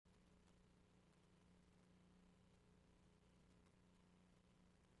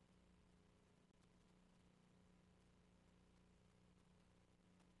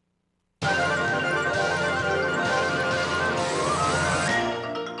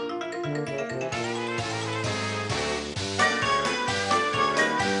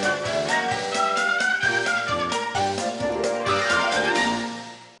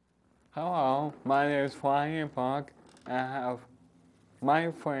My name is Ryan Bourke. I have my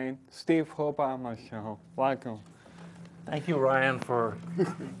friend Steve Hope on my show. Welcome. Thank you, Ryan, for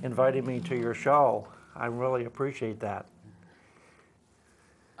inviting me to your show. I really appreciate that.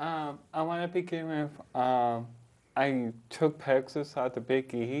 I want to begin with, I took pictures at the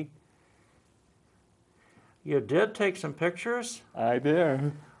Big E. You did take some pictures? I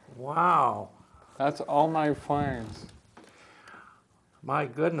did. Wow. That's all my friends. My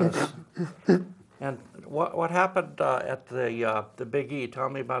goodness. And what happened at the Big E? Tell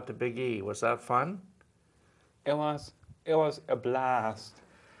me about the Big E. Was that fun? It was a blast.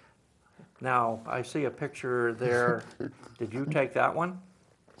 Now, I see a picture there. Did you take that one?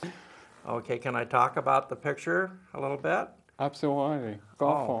 Okay, can I talk about the picture a little bit? Absolutely.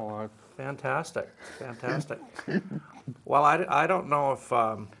 Go for it. Fantastic, fantastic. Well, I don't know if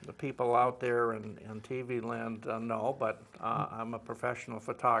the people out there in TV land know, but I'm a professional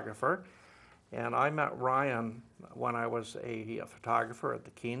photographer. And I met Ryan when I was a photographer at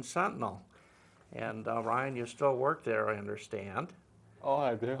the Keene Sentinel. And Ryan, you still work there, I understand. Oh,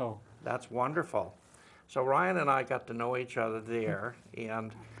 I do. That's wonderful. So Ryan and I got to know each other there,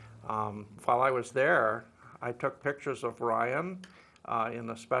 and while I was there, I took pictures of Ryan in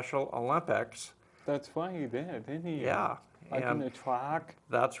the Special Olympics. That's what you did, didn't you? Yeah. Like in the track?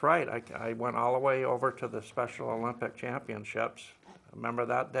 That's right. I went all the way over to the Special Olympic Championships. Remember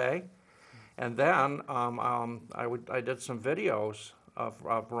that day? And then I did some videos of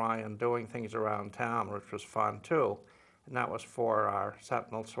Ryan doing things around town, which was fun too. And that was for our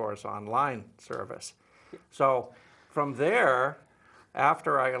Sentinel Source online service. So from there,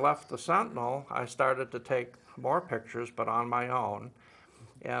 after I left the Sentinel, I started to take more pictures, but on my own.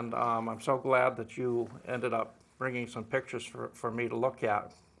 And I'm so glad that you ended up bringing some pictures for me to look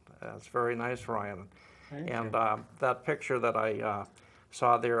at. That's very nice, Ryan. And that picture that I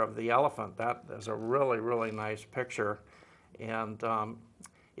saw there of the elephant, that is a really, really nice picture. And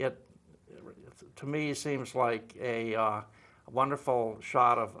it, to me, seems like a wonderful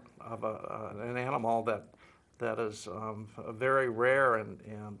shot of an animal that is very rare and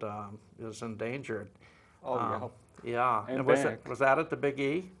is endangered. Oh, yeah. Yeah. And was that at the Big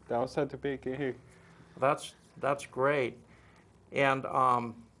E? That was at the Big E. That's great. And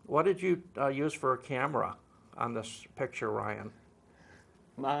what did you use for a camera on this picture, Ryan?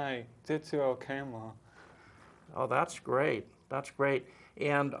 My digital camera. Oh, that's great. That's great.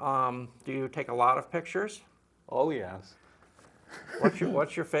 And do you take a lot of pictures? Oh, yes.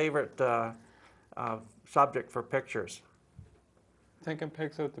 What's your favorite subject for pictures? Taking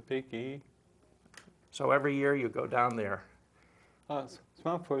pictures at the Big E. So every year you go down there? It's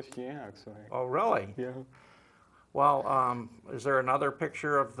my first year, actually. Oh, really? Yeah. Well, is there another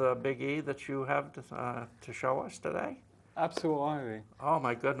picture of the Big E that you have to show us today? Absolutely. Oh,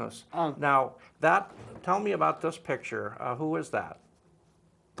 my goodness. Now, tell me about this picture. Who is that?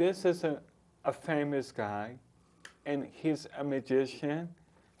 This is a famous guy, and he's a magician.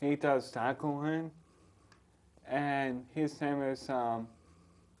 He does juggling, and his name is, I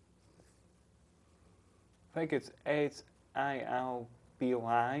think it's H-I-L-B-Y.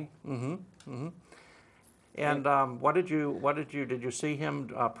 Mm-hmm, mm-hmm. And did you see him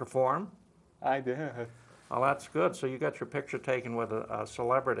perform? I did. Well, that's good. So you got your picture taken with a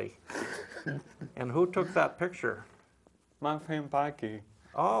celebrity. And who took that picture? My friend Becky.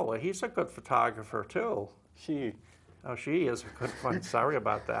 Oh, well, he's a good photographer too. She. Oh, she is a good one. Sorry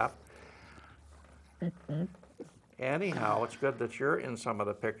about that. Anyhow, it's good that you're in some of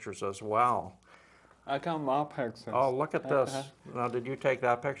the pictures as well. I got more pictures. Oh, look at this. Now, did you take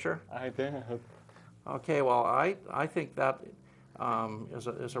that picture? I did. Okay, well, I think that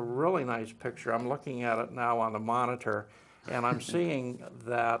is a really nice picture. I'm looking at it now on the monitor, and I'm seeing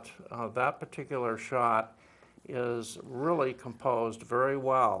that that particular shot is really composed very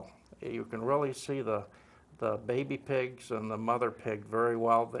well. You can really see the baby pigs and the mother pig very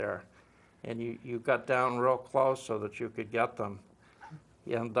well there. And you got down real close so that you could get them.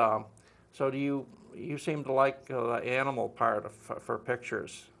 And so you seem to like the animal part for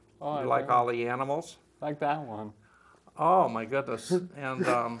pictures. Oh, you like all the animals? Like that one. Oh my goodness! And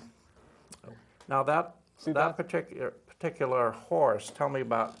now that particular horse. Tell me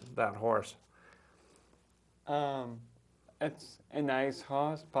about that horse. It's a nice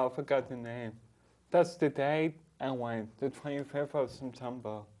horse, but I forgot the name. That's the date I went, the 25th of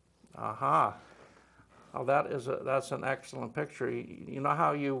September. Aha! Oh, that's an excellent picture. You know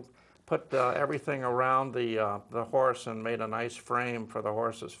how you put everything around the horse and made a nice frame for the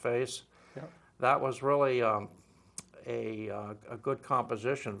horse's face? Yep. That was really a good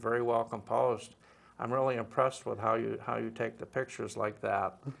composition, very well composed. I'm really impressed with how you take the pictures like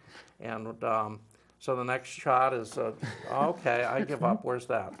that. And so the next shot is, okay, I give up. Where's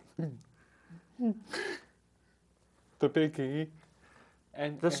that? The Big E.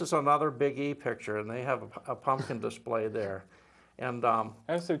 This is another Big E picture, and they have a pumpkin display there. And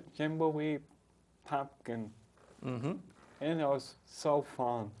that's a Jimbowe pumpkin. mm-hmm. And it was so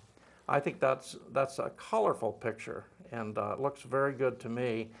fun. I think that's a colorful picture, and it looks very good to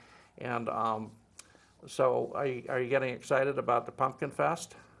me. And so are you getting excited about the Pumpkin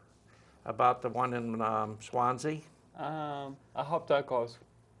Fest? About the one in Swansea? I hope it goes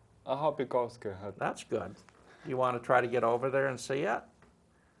good. That's good. You want to try to get over there and see it?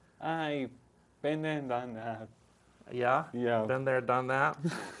 I've been there and done that. Yeah? Yeah. Been there, done that?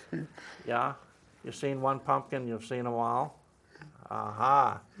 Yeah? You've seen one pumpkin, you've seen them all?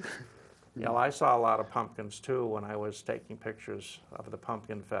 Aha. Yeah, well, I saw a lot of pumpkins too when I was taking pictures of the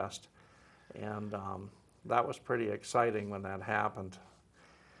Pumpkin Fest. And that was pretty exciting when that happened.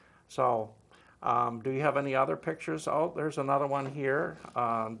 So, do you have any other pictures? Oh, there's another one here,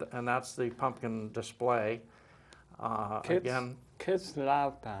 and that's the pumpkin display. Again, kids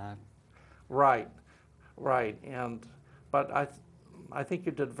love that. Right, right. But I think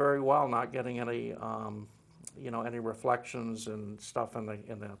you did very well not getting any any reflections and stuff in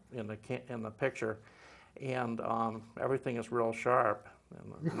the picture, and everything is real sharp.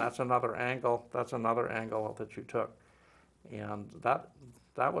 And that's another angle. That's another angle that you took, and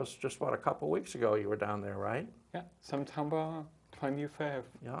that was just what, a couple weeks ago you were down there, right? Yeah, September 25th.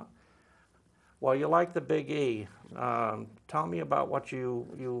 Yeah. Well, you like the Big E. Tell me about what you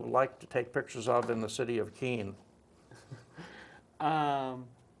like to take pictures of in the city of Keene. My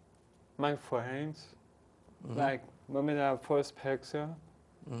friends, like, remember that first picture?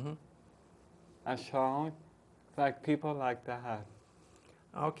 I showed, like, people like that.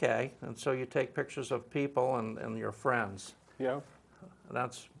 Okay, and so you take pictures of people and your friends. Yep.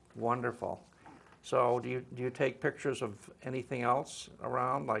 That's wonderful. So do you take pictures of anything else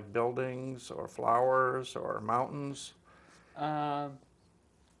around, like buildings or flowers or mountains? Not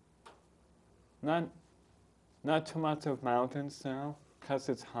too much of mountains now, because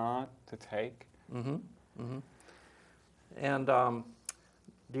it's hard to take. And do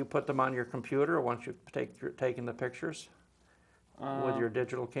you put them on your computer once you've taken the pictures with your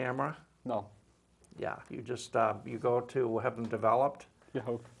digital camera? No. Yeah, you just you go to have them developed. Yep.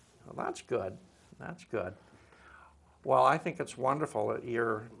 Well, that's good. That's good. Well, I think it's wonderful that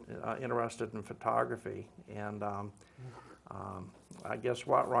you're interested in photography, and I guess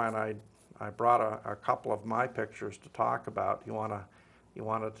what, Ryan, I brought a couple of my pictures to talk about. You want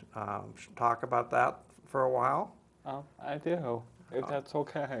to talk about that for a while? I do, if that's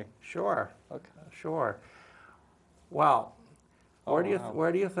okay. Sure. Okay. Sure. Well, where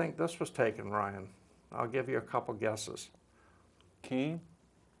wow. do you think this was taken, Ryan? I'll give you a couple guesses. Keene?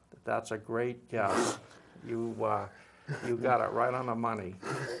 That's a great guess. You got it right on the money.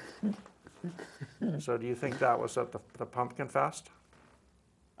 So do you think that was at the Pumpkin Fest?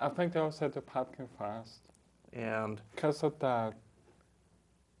 I think that was at the Pumpkin Fest. And because of the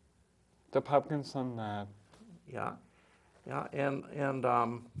pumpkins on that. yeah, yeah. And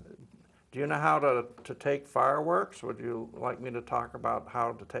do you know how to take fireworks? Would you like me to talk about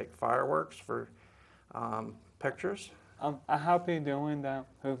how to take fireworks for pictures? I have been doing that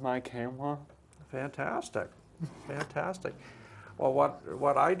with my camera. Fantastic, fantastic. Well,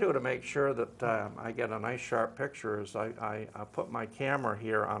 what I do to make sure that I get a nice sharp picture is I put my camera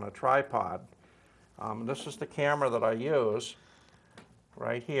here on a tripod. This is the camera that I use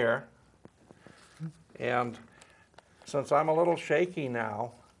right here. And since I'm a little shaky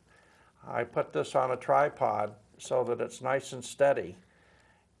now, I put this on a tripod so that it's nice and steady.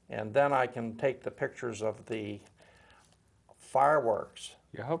 And then I can take the pictures of the fireworks.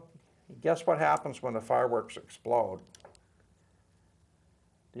 Yep. Guess what happens when the fireworks explode?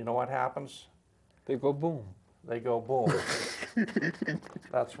 Do you know what happens? They go boom. They go boom.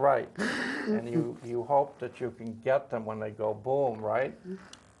 That's right. And you hope that you can get them when they go boom, right?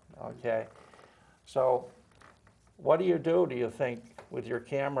 Okay. So what do you think, with your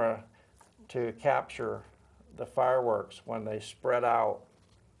camera to capture the fireworks when they spread out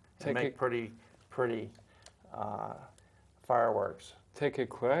and make pretty fireworks? Take it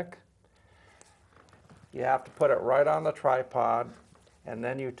quick. You have to put it right on the tripod, and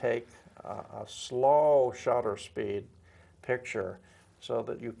then you take a slow shutter speed picture so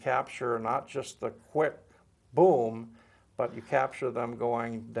that you capture not just the quick boom, but you capture them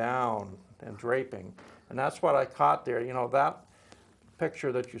going down and draping. And that's what I caught there. You know, that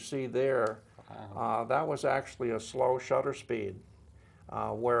picture that you see there, Wow. that was actually a slow shutter speed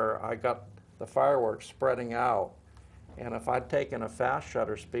where I got the fireworks spreading out. And if I'd taken a fast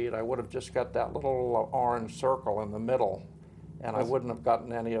shutter speed, I would have just got that little orange circle in the middle, and I wouldn't have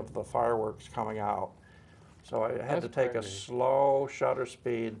gotten any of the fireworks coming out. So I had to take a slow shutter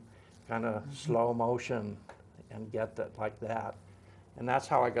speed, kind of slow motion, and get that like that. And that's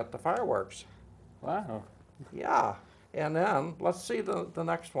how I got the fireworks. Wow. Yeah. And then let's see the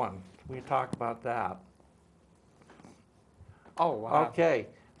next one. We talk about that. Oh, wow. Okay.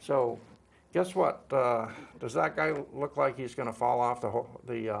 So guess what? Does that guy look like he's going to fall off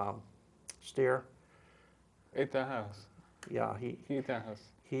the steer? It does. Yeah. He does.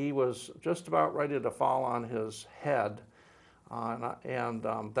 He was just about ready to fall on his head. And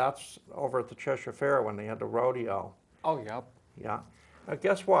that's over at the Cheshire Fair when they had the rodeo. Oh, yep. Yeah. Now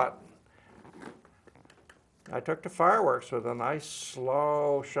guess what? I took the fireworks with a nice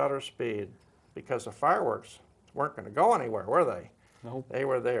slow shutter speed because the fireworks weren't going to go anywhere, were they? Nope. They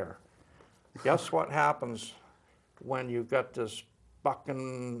were there. Guess what happens when you got this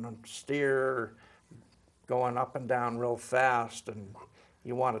bucking steer going up and down real fast and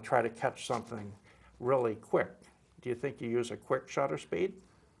you want to try to catch something really quick? Do you think you use a quick shutter speed?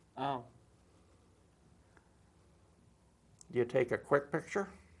 Oh. Do you take a quick picture?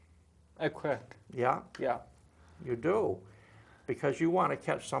 A quick. Yeah, Yeah. you do. Because you want to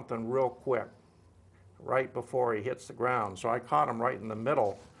catch something real quick, right before he hits the ground. So I caught him right in the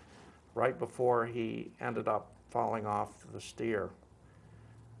middle, right before he ended up falling off the steer.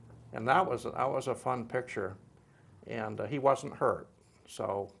 And that was a fun picture. And he wasn't hurt,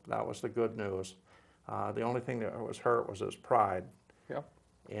 so that was the good news. The only thing that was hurt was his pride. Yep.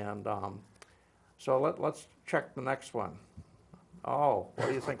 And so let's check the next one. Oh, what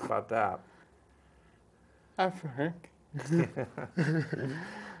do you think about that? I think.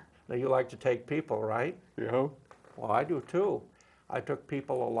 Now you like to take people, right? Yep. Well, I do too. I took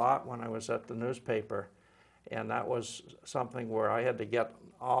people a lot when I was at the newspaper, and that was something where I had to get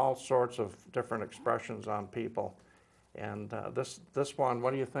all sorts of different expressions on people. And this one,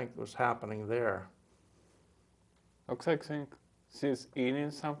 what do you think was happening there? Looks like she's eating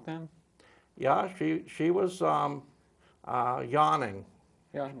something. Yeah, she was yawning.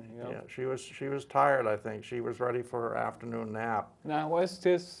 Yeah. Yeah, she was tired, I think. She was ready for her afternoon nap. Now, what's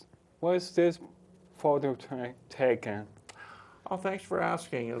this photo taken? Oh, thanks for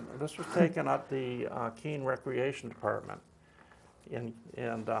asking. This was taken at the Keene Recreation Department. And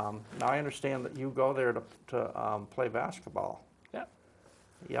now I understand that you go there to play basketball. Yeah.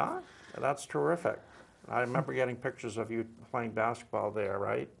 Yeah? That's terrific. I remember getting pictures of you playing basketball there,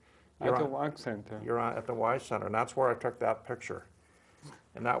 right? At the Work Center. You're at the Y Center, and that's where I took that picture.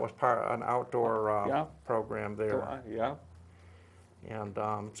 And that was part of an outdoor Yeah. program there. Yeah. And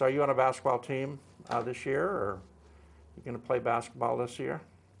so are you on a basketball team this year, or you going to play basketball this year?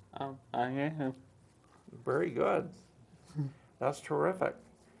 I am. Very good. That's terrific.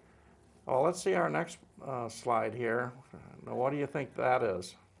 Well, let's see our next slide here. Now, what do you think that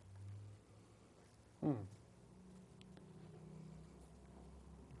is?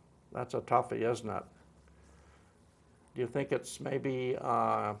 That's a toughie, isn't it? Do you think it's maybe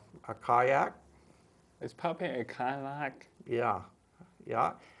a kayak? It's probably a kayak. Yeah,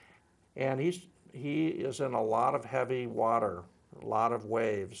 yeah. And he is in a lot of heavy water, a lot of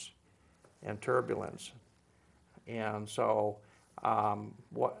waves and turbulence. And so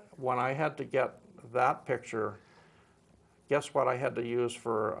when I had to get that picture, guess what I had to use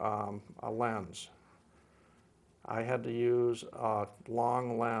for a lens? I had to use a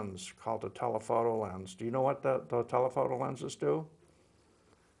long lens called a telephoto lens. Do you know what the telephoto lenses do?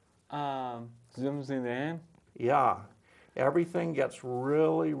 Zooms it in. Yeah. Everything gets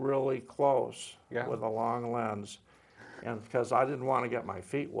really, really close Yeah. with a long lens. And because I didn't want to get my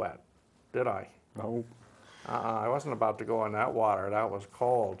feet wet, did I? No. I wasn't about to go in that water. That was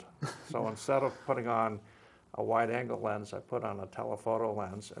cold. So instead of putting on a wide-angle lens, I put on a telephoto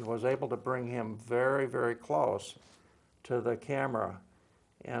lens and was able to bring him very, very close to the camera.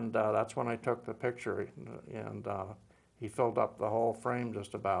 And that's when I took the picture. And he filled up the whole frame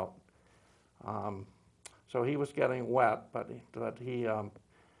just about. So he was getting wet, but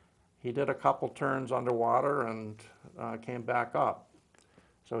he did a couple turns underwater and came back up.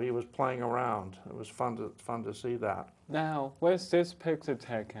 So he was playing around. It was fun to see that. Now, where's this picture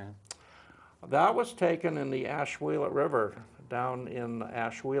taken? That was taken in the Ashwheelet River down in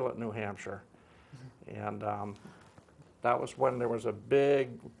Ashwheelet, New Hampshire. And that was when there was a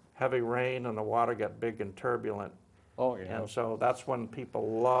big, heavy rain and the water got big and turbulent. Oh, yeah. And so that's when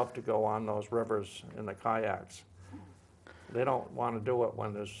people love to go on those rivers in the kayaks. They don't want to do it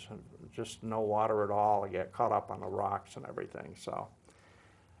when there's just no water at all. They get caught up on the rocks and everything. So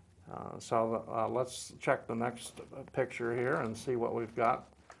Let's check the next picture here and see what we've got.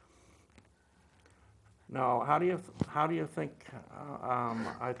 Now, how do you think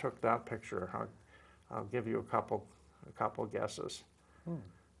I took that picture? I'll give you a couple guesses.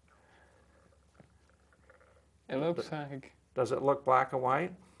 It looks like, Does it look black and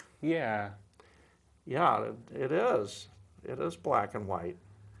white? yeah, Yeah, it is. It is black and white.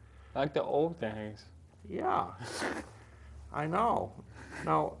 like the old days. Yeah, I know.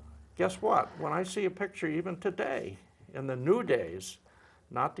 Now, guess what? When I see a picture even today, in the new days,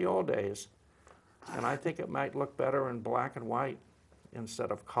 not the old days, and I think it might look better in black and white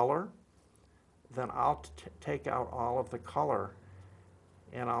instead of color, then I'll take out all of the color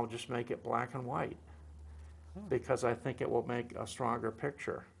and I'll just make it black and white because I think it will make a stronger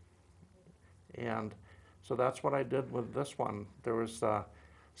picture. And so that's what I did with this one. There was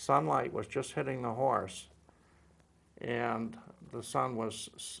sunlight was just hitting the horse and the sun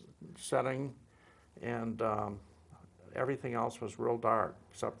was setting and everything else was real dark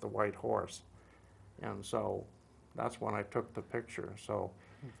except the white horse. And so that's when I took the picture. So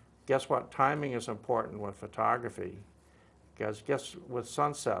guess what? Timing is important with photography. Because guess with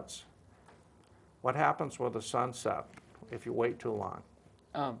sunsets, what happens with a sunset if you wait too long?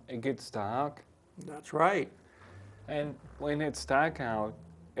 It gets dark, That's right. and when it's dark out,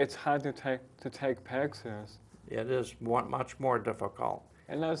 it's hard to take pictures. It is much more difficult.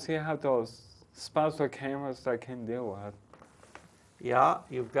 Unless you have those special cameras that can do it. Yeah,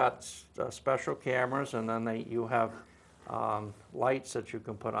 you've got special cameras, and then you have lights that you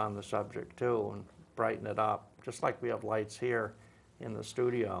can put on the subject too and brighten it up, just like we have lights here in the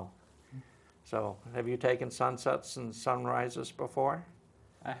studio. So, have you taken sunsets and sunrises before?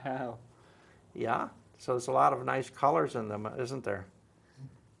 I have. Yeah. So there's a lot of nice colors in them, isn't there?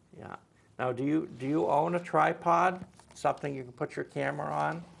 Yeah. Now, do you own a tripod? Something you can put your camera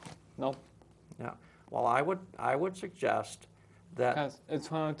on? Nope. Yeah. Well, I would suggest that. Because it's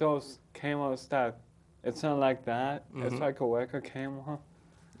one of those cameras that it's not like that. It's Mhm. like a regular camera.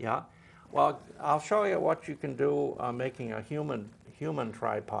 Yeah. Well, I'll show you what you can do making a human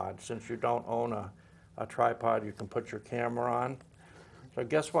tripod. Since you don't own a tripod, you can put your camera on. So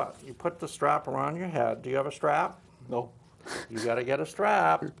guess what? You put the strap around your head. Do you have a strap? Nope. You got to get a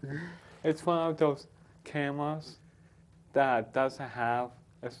strap. It's one of those cameras that doesn't have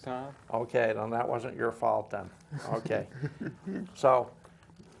a strap. Okay, then that wasn't your fault then. Okay. So,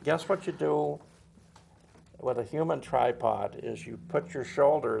 guess what you do with a human tripod is you put your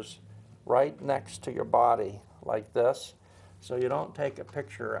shoulders right next to your body like this, so you don't take a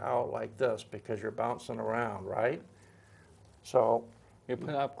picture out like this because you're bouncing around, right? So, You put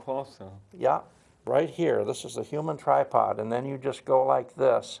it up closer. yeah, right here, this is a human tripod, and then you just go like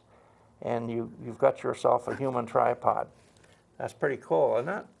this, and you've got yourself a human tripod. That's pretty cool, isn't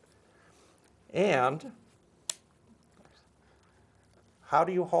it? And how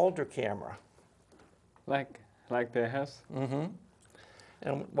do you hold your camera? Like this. Mm-hmm.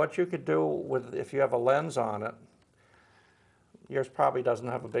 And what you could do with, if you have a lens on it, yours probably doesn't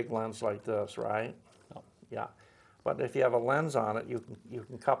have a big lens like this, right? No. Yeah. But if you have a lens on it, you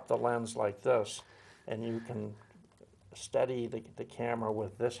can cup the lens like this, and you can steady the camera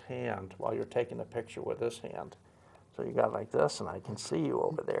with this hand while you're taking the picture with this hand. So you got it like this, and I can see you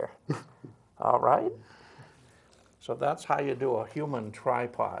over there. All right? So that's how you do a human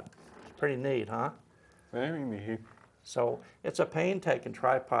tripod. It's pretty neat, huh? Very neat. So it's a pain taking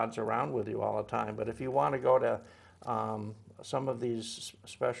tripods around with you all the time, but if you want to go to some of these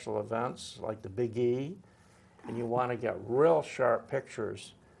special events like the Big E, and you want to get real sharp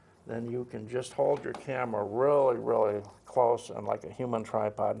pictures, then you can just hold your camera really, really close and like a human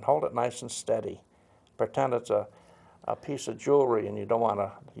tripod and hold it nice and steady. Pretend it's a piece of jewelry and you don't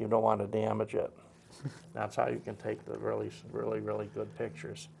want to damage it. That's how you can take the really, really, really good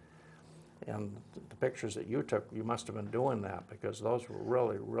pictures. And the pictures that you took, you must have been doing that because those were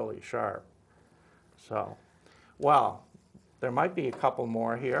really, really sharp. So, well, there might be a couple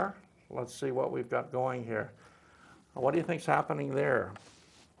more here. Let's see what we've got going here. What do you think's happening there?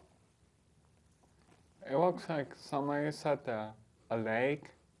 It looks like somebody's at a lake.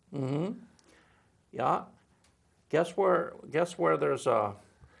 Mm-hmm. Yeah. Guess where there's a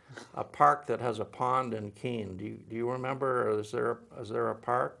park that has a pond in Keene? Do you remember? Or is there a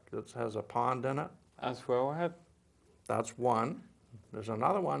park that has a pond in it? As well as That's one. There's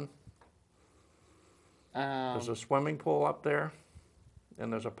another one. There's a swimming pool up there,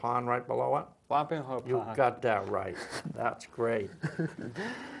 and there's a pond right below it. Robin Hood You Park. got that right. That's great.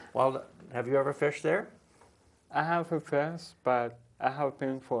 Well, have you ever fished there? I have a fish, but I have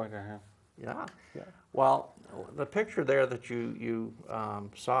been for them. Yeah. Yeah. Well, the picture there that you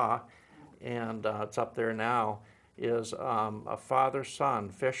saw, and it's up there now, is a father-son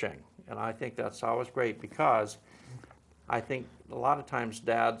fishing. And I think that's always great because I think a lot of times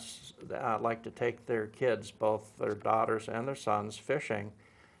dads like to take their kids, both their daughters and their sons, fishing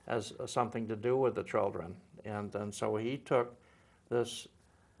as something to do with the children. And so he took this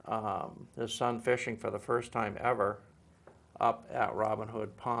his son fishing for the first time ever up at Robin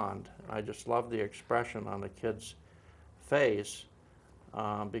Hood Pond. I just love the expression on the kid's face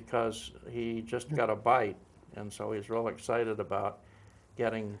because he just got a bite, and so he's real excited about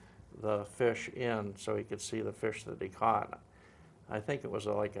getting the fish in so he could see the fish that he caught. I think it was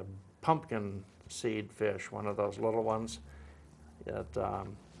like a pumpkin seed fish, one of those little ones.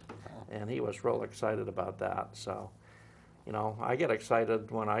 And he was real excited about that. So, you know, I get excited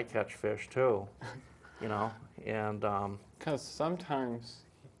when I catch fish too, you know, and Because sometimes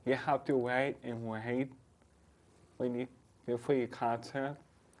you have to wait and wait before you catch it.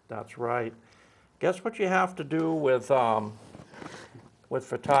 that's right. Guess what you have to do with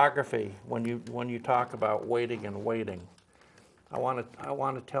photography when you talk about waiting and waiting. I want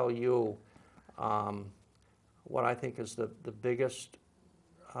to tell you what I think is the biggest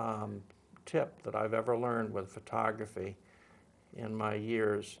tip that I've ever learned with photography in my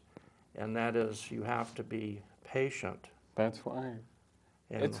years, and that is you have to be patient. That's right.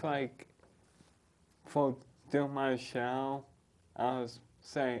 And It's like for doing my show, I was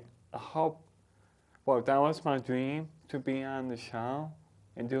saying, I hope, well, that was my dream, to be on the show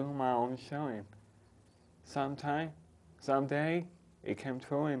and doing my own showing. Someday, it came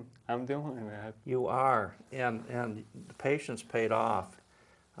true and I'm doing that. you are, and the patience paid off.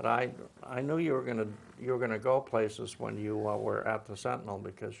 But I knew you were gonna go places when you were at the Sentinel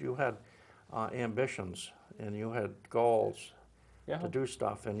because you had ambitions and you had goals Yeah. to do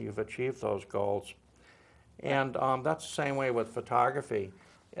stuff, and you've achieved those goals. And that's the same way with photography.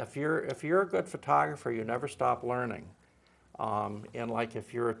 If you're a good photographer, you never stop learning. And like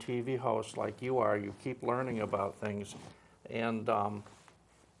if you're a TV host like you are, you keep learning about things, and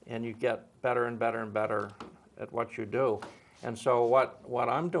you get better and better and better at what you do. And so what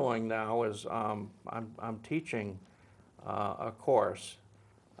I'm doing now is I'm teaching a course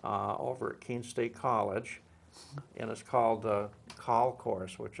over at Keene State College, and it's called the CALL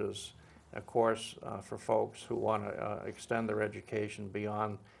course, which is a course for folks who want to extend their education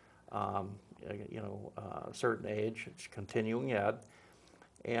beyond a certain age. It's continuing ed,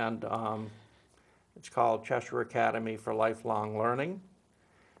 and it's called Cheshire Academy for Lifelong Learning.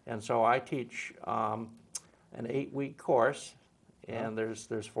 And so I teach an 8-week course, and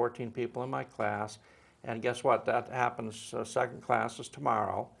there's 14 people in my class. And guess what? That happens. Second class is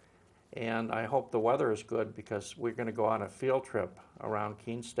tomorrow, and I hope the weather is good because we're going to go on a field trip around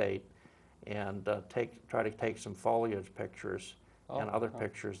Keene State and try to take some foliage pictures and other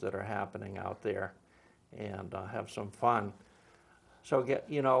pictures that are happening out there, and have some fun. So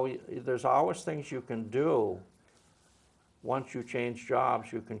there's always things you can do. Once you change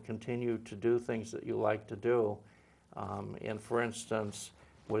jobs, you can continue to do things that you like to do. And for instance,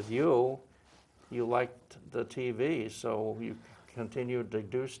 with you liked the TV, so you continued to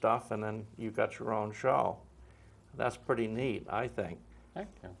do stuff, and then you got your own show. That's pretty neat, I think. Thank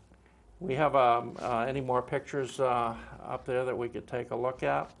you. We have any more pictures up there that we could take a look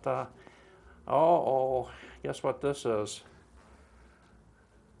at? Guess what this is?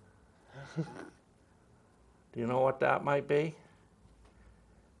 Do you know what that might be?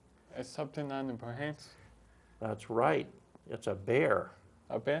 It's something on the brains. That's right. It's a bear.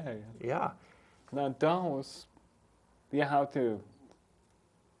 A bear. Yeah. Now those, you have to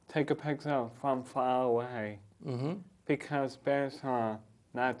take a picture from far away because bears are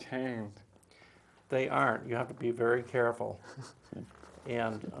not tamed. They aren't. You have to be very careful.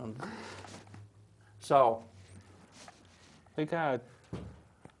 And so We got,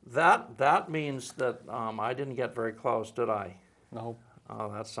 that means that I didn't get very close, did I? no, Oh,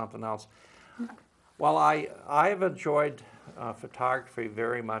 that's something else. Well, I've enjoyed photography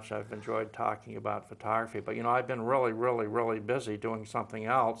very much. I've enjoyed talking about photography, but I've been really, really, really busy doing something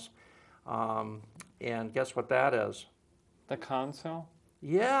else. And guess what that is? the council.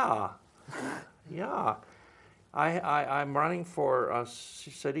 Yeah, yeah. I'm running for a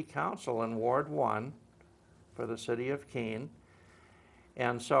city council in Ward 1 for the city of Keene.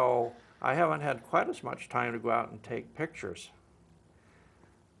 And so I haven't had quite as much time to go out and take pictures.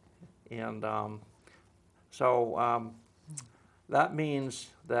 And that means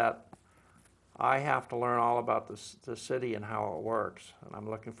that I have to learn all about the city and how it works. And I'm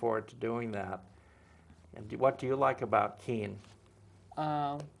looking forward to doing that. And what do you like about Keene?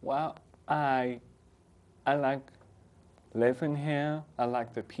 Well, I like living here. I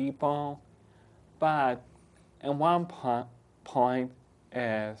like the people, but at one point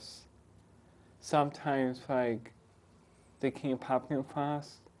is sometimes like the Keene Pumpkin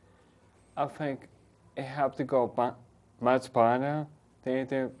Fest. I think it have to go much better than it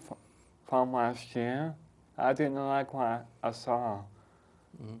did from last year. I didn't like what I saw.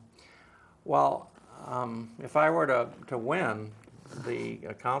 Mm-hmm. Well, if I were to win the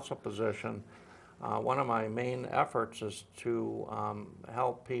council position, one of my main efforts is to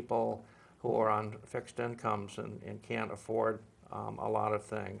help people who are on fixed incomes and can't afford a lot of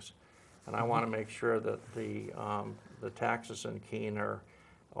things. And I want to make sure that the taxes in Keene are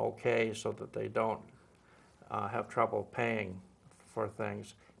okay so that they don't have trouble paying for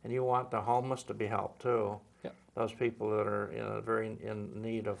things. And you want the homeless to be helped too. Yep. Those people that are very in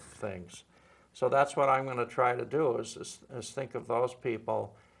need of things. So that's what I'm going to try to do is think of those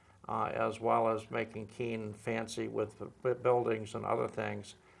people as well as making Keene fancy with buildings and other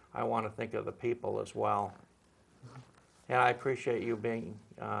things. I want to think of the people as well. And I appreciate you being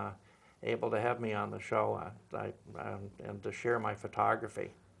able to have me on the show and to share my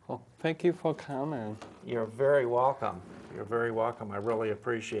photography. Well, thank you for coming. You're very welcome. You're very welcome. I really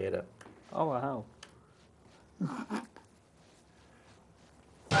appreciate it. Oh, wow.